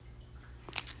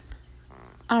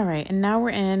All right, and now we're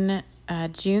in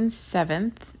June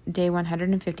 7th, day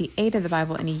 158 of the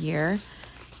Bible in a year,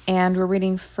 and we're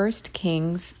reading 1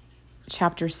 Kings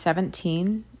chapter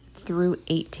 17 through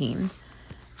 18.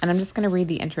 And I'm just going to read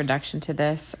the introduction to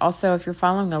this. Also, if you're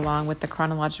following along with the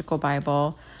chronological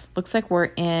Bible, looks like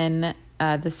we're in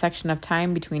the section of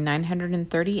time between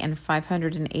 930 and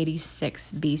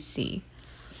 586 BC.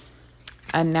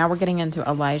 And now we're getting into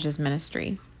Elijah's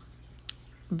ministry.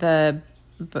 The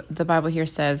Bible here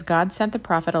says, God sent the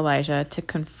prophet Elijah to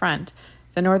confront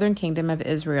the northern kingdom of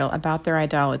Israel about their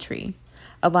idolatry.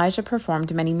 Elijah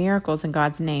performed many miracles in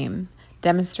God's name,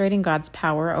 demonstrating God's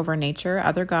power over nature,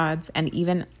 other gods, and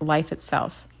even life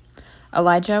itself.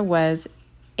 Elijah was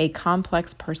a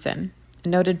complex person,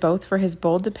 noted both for his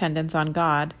bold dependence on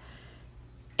God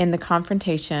in the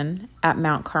confrontation at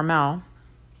Mount Carmel,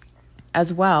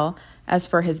 as well as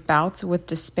for his bouts with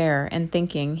despair and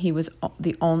thinking he was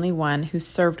the only one who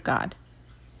served God.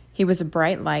 He was a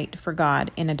bright light for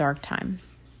God in a dark time.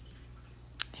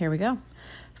 Here we go.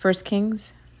 1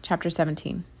 Kings chapter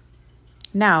 17.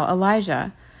 Now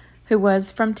Elijah, who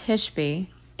was from Tishbe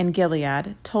in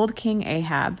Gilead, told King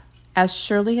Ahab, "As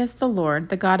surely as the Lord,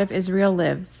 the God of Israel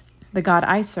lives, the God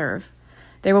I serve,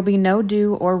 there will be no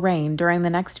dew or rain during the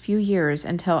next few years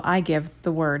until I give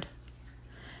the word."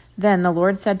 Then the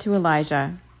Lord said to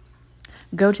Elijah,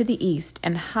 "Go to the east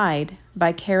and hide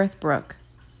by Kerith Brook,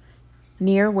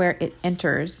 near where it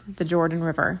enters the Jordan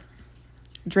River.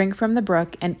 Drink from the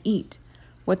brook and eat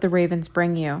what the ravens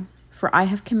bring you, for I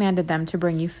have commanded them to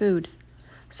bring you food."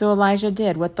 So Elijah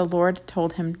did what the Lord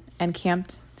told him and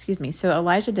camped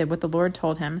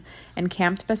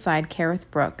beside Kerith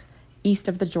Brook, east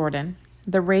of the Jordan.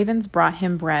 The ravens brought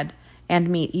him bread and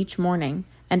meat each morning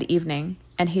and evening,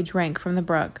 and he drank from the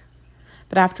brook.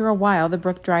 But after a while the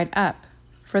brook dried up,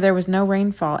 for there was no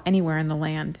rainfall anywhere in the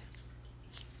land.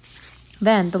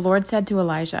 Then the Lord said to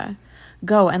Elijah,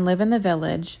 "Go and live in the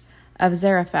village of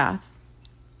Zarephath,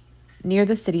 near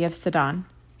the city of Sidon.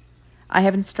 I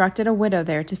have instructed a widow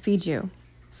there to feed you."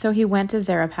 So he went to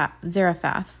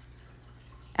Zarephath.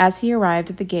 As he arrived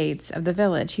at the gates of the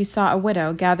village, he saw a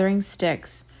widow gathering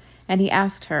sticks, and he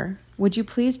asked her, "Would you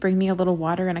please bring me a little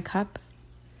water in a cup?"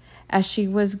 As she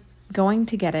was going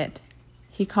to get it,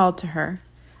 he called to her,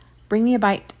 "Bring me a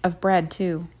bite of bread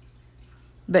too."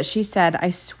 But she said, "I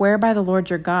swear by the Lord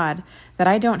your God that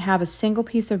I don't have a single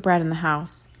piece of bread in the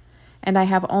house, and I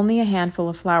have only a handful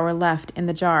of flour left in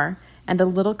the jar and a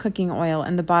little cooking oil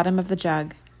in the bottom of the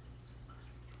jug.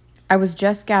 I was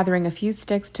just gathering a few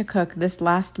sticks to cook this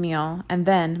last meal, and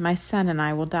then my son and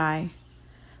I will die."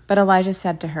 But Elijah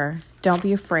said to her, "Don't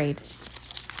be afraid.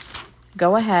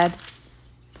 Go ahead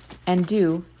and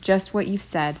do just what you've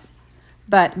said,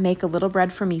 but make a little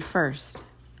bread for me first.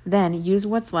 Then use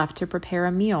what's left to prepare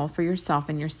a meal for yourself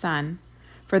and your son.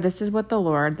 For this is what the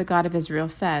Lord, the God of Israel,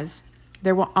 says: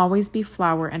 there will always be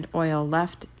flour and oil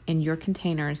left in your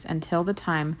containers until the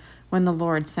time when the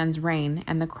Lord sends rain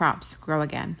and the crops grow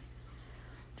again."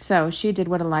 So she did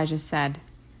what Elijah said,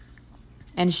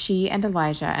 and she and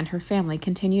Elijah and her family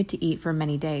continued to eat for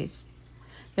many days.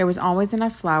 There was always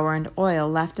enough flour and oil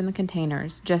left in the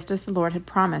containers, just as the Lord had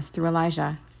promised through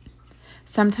Elijah.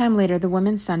 Sometime later, the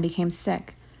woman's son became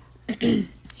sick.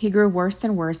 He grew worse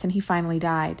and worse, and he finally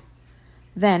died.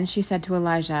 Then she said to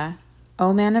Elijah,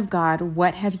 "O man of God,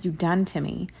 what have you done to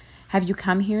me? Have you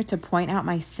come here to point out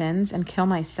my sins and kill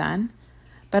my son?"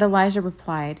 But Elijah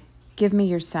replied, "Give me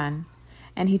your son."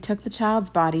 And he took the child's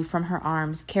body from her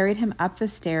arms, carried him up the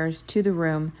stairs to the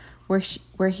room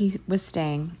where he was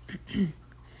staying,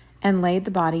 and laid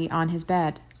the body on his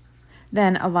bed.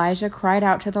 Then Elijah cried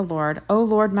out to the Lord, "O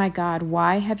Lord my God,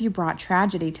 why have you brought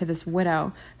tragedy to this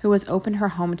widow who has opened her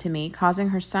home to me, causing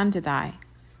her son to die?"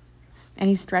 And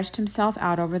he stretched himself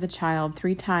out over the child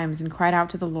 3 times and cried out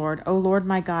to the Lord, "O Lord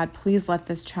my God, please let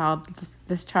this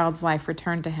child's life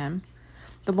return to him."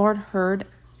 The Lord heard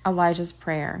Elijah's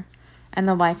prayer, and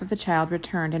the life of the child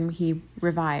returned, and he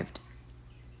revived.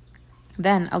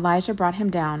 Then Elijah brought him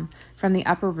down from the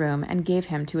upper room and gave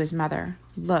him to his mother.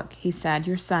 "Look," he said,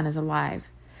 "your son is alive."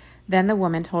 Then the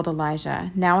woman told Elijah,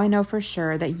 "Now I know for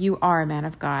sure that you are a man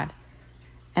of God,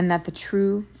 and that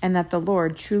the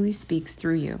Lord truly speaks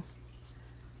through you."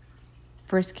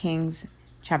 1 Kings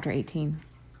chapter 18.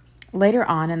 Later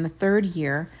on, in the 3rd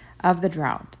year of the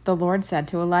drought, the Lord said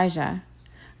to Elijah,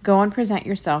 "Go and present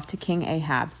yourself to King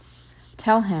Ahab.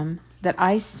 Tell him that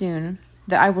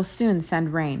I will soon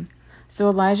send rain." So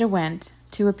Elijah went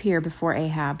to appear before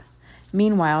Ahab.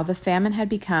 Meanwhile, the famine had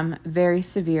become very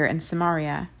severe in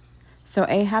Samaria. So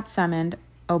Ahab summoned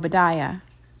Obadiah,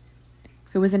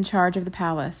 who was in charge of the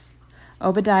palace.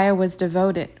 Obadiah was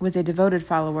a devoted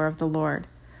follower of the Lord.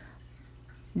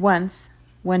 Once,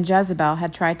 when Jezebel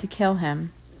had tried to kill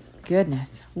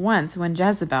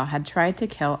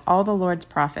all the Lord's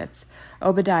prophets,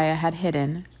 Obadiah had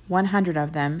hidden 100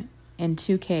 of them in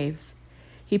 2 caves.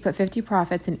 He put 50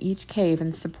 prophets in each cave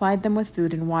and supplied them with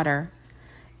food and water.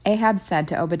 Ahab said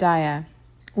to Obadiah,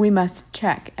 "We must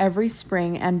check every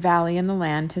spring and valley in the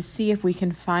land to see if we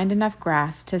can find enough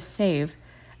grass to save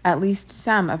at least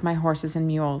some of my horses and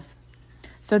mules."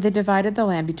 So they divided the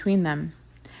land between them.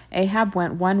 Ahab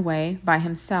went one way by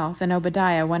himself, and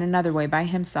Obadiah went another way by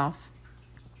himself.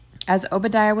 As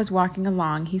Obadiah was walking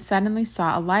along, he suddenly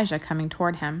saw Elijah coming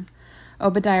toward him.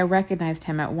 Obadiah recognized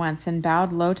him at once and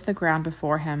bowed low to the ground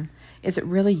before him. "Is it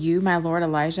really you, my lord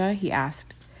Elijah?" he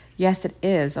asked. "Yes, it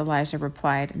is," Elijah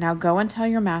replied. "Now go and tell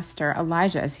your master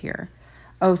Elijah is here."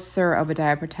 "Oh, sir,"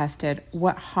 Obadiah protested,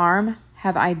 "what harm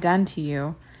have I done to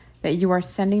you that you are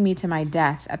sending me to my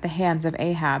death at the hands of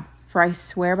Ahab? For I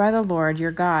swear by the Lord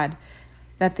your God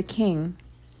that the king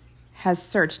has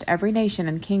searched every nation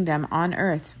and kingdom on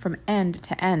earth from end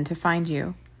to end to find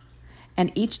you."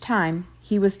 And each time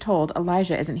he was told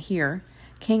Elijah isn't here,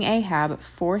 King Ahab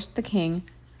forced the king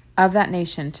of that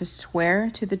nation to swear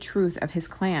to the truth of his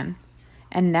clan.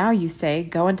 And now you say,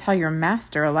 "Go and tell your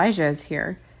master Elijah is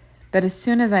here." But as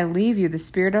soon as I leave you, the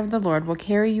Spirit of the Lord will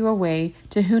carry you away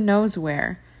to who knows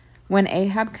where. When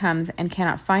Ahab comes and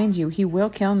cannot find you, he will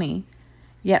kill me.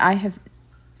 Yet I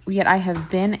have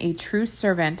been a true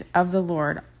servant of the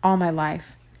Lord all my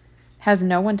life. Has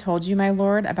no one told you, my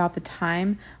lord, about the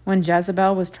time when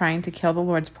Jezebel was trying to kill the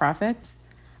Lord's prophets?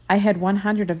 I had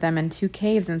 100 of them in 2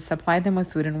 caves and supplied them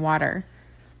with food and water.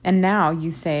 And now you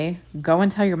say, "Go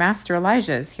and tell your master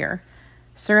Elijah is here."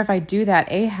 Sir, if I do that,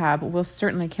 Ahab will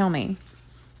certainly kill me.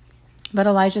 But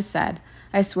Elijah said,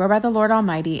 "I swear by the Lord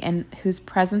Almighty, in whose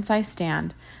presence I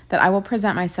stand, that I will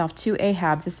present myself to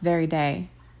Ahab this very day."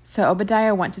 So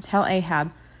Obadiah went to tell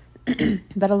Ahab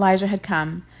that Elijah had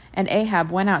come, and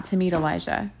Ahab went out to meet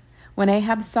Elijah. When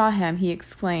Ahab saw him, he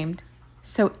exclaimed,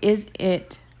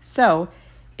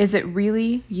 Is it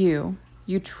really you,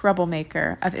 you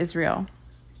troublemaker of Israel?"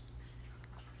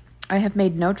 "I have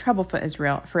made no trouble for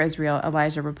Israel,"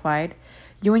 Elijah replied.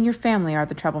 "You and your family are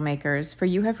the troublemakers, for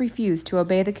you have refused to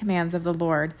obey the commands of the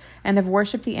Lord and have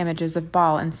worshipped the images of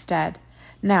Baal instead.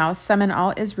 Now summon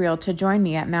all Israel to join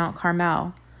me at Mount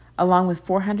Carmel, along with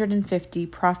 450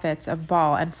 prophets of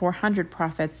Baal and 400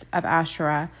 prophets of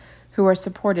Asherah, who are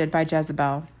supported by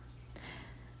Jezebel."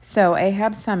 So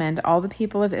Ahab summoned all the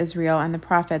people of Israel and the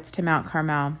prophets to Mount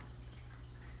Carmel.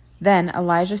 Then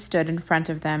Elijah stood in front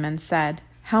of them and said,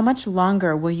 "How much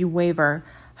longer will you waver,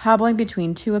 hobbling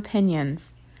between 2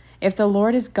 opinions? If the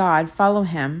Lord is God, follow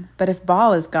him, but if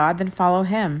Baal is God, then follow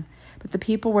him." But the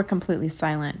people were completely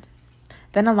silent.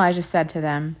 Then Elijah said to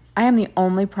them, "I am the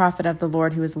only prophet of the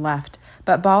Lord who is left,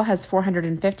 but Baal has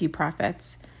 450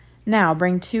 prophets. Now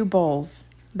bring 2 bulls.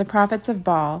 The prophets of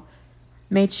Baal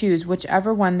may choose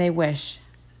whichever one they wish,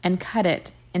 and cut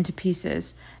it into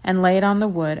pieces, and lay it on the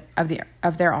wood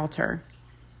of their altar,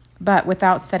 but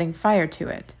without setting fire to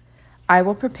it. I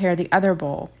will prepare the other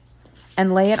bull,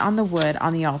 and lay it on the wood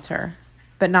on the altar,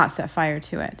 but not set fire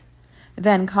to it.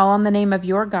 Then call on the name of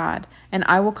your God, and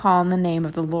I will call on the name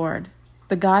of the Lord.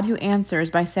 The God who answers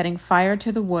by setting fire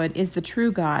to the wood is the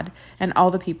true God." And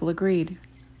all the people agreed.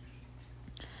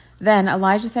 Then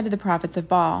Elijah said to the prophets of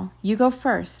Baal, "You go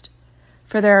first,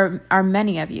 for there are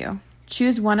many of you.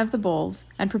 Choose one of the bulls,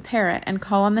 and prepare it, and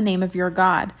call on the name of your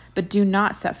God, but do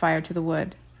not set fire to the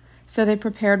wood." So they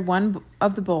prepared one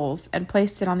of the bulls, and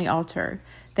placed it on the altar.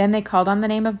 Then they called on the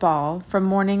name of Baal from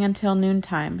morning until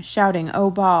noontime, shouting, "O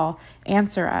Baal,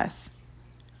 answer us."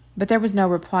 But there was no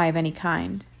reply of any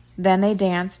kind. Then they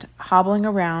danced, hobbling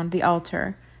around the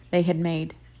altar they had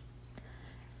made.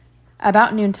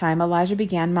 About noontime, Elijah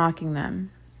began mocking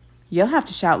them. "You'll have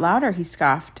to shout louder," he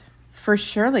scoffed, "for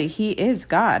surely he is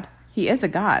God. He is a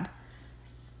god.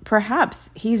 Perhaps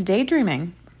he's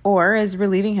daydreaming, or is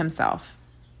relieving himself.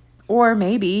 Or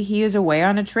maybe he is away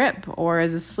on a trip, or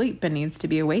is asleep and needs to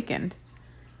be awakened."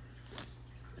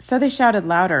 So they shouted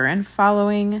louder, and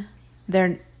following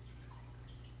their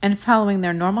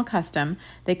normal custom,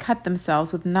 they cut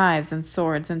themselves with knives and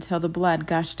swords until the blood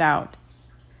gushed out.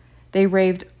 They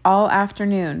raved all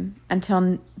afternoon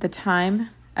until the time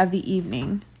of the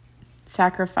evening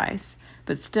sacrifice,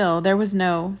 but still there was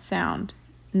no sound,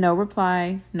 no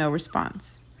reply, no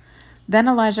response. Then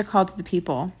Elijah called to the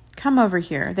people, "Come over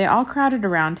here." They all crowded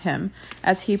around him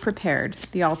as he prepared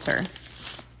the altar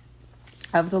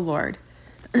of the Lord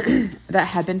that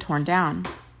had been torn down.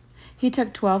 He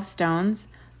took 12 stones,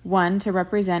 one to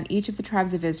represent each of the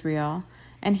tribes of Israel,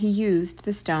 and he used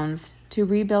the stones to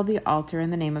rebuild the altar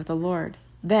in the name of the Lord.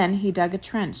 Then he dug a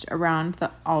trench around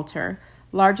the altar,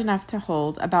 large enough to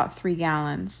hold about 3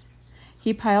 gallons.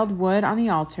 He piled wood on the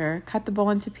altar, cut the bull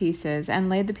into pieces, and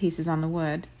laid the pieces on the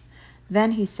wood.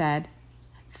 Then he said,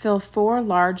 Fill 4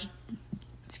 large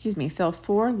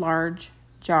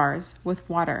jars with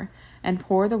water, and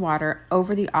pour the water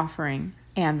over the offering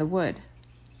and the wood.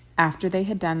 After they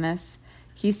had done this,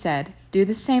 he said, Do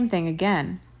the same thing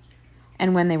again.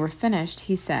 And when they were finished,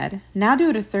 he said, Now do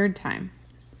it a 3rd time.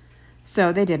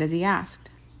 So they did as he asked.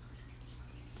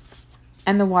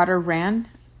 And the water ran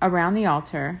around the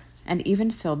altar and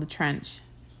even filled the trench.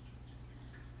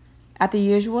 At the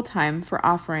usual time for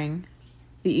offering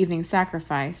the evening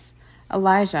sacrifice,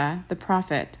 Elijah, the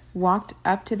prophet, walked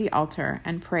up to the altar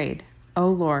and prayed, O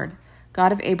Lord,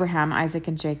 God of Abraham, Isaac,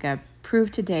 and Jacob,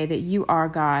 prove today that you are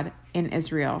God in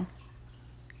Israel,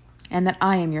 and that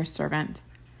I am your servant.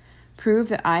 Prove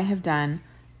that I have done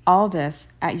all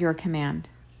this at your command.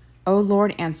 O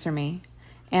Lord, answer me.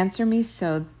 Answer me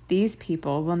so these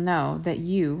people will know that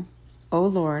you, O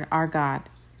Lord, are God,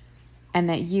 and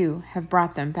that you have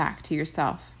brought them back to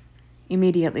yourself.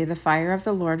 Immediately the fire of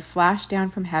the Lord flashed down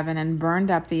from heaven and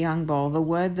burned up the young bull, the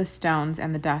wood, the stones,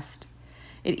 and the dust.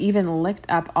 It even licked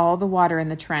up all the water in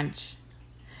the trench.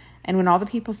 And when all the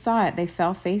people saw it, they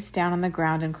fell face down on the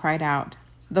ground and cried out,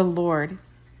 The Lord,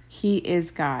 He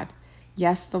is God.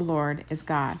 Yes, the Lord is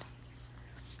God.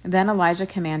 Then Elijah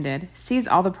commanded, Seize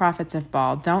all the prophets of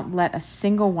Baal. Don't let a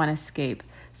single one escape.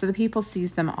 So the people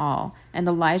seized them all, and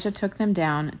Elijah took them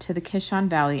down to the Kishon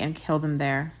Valley and killed them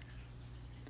there.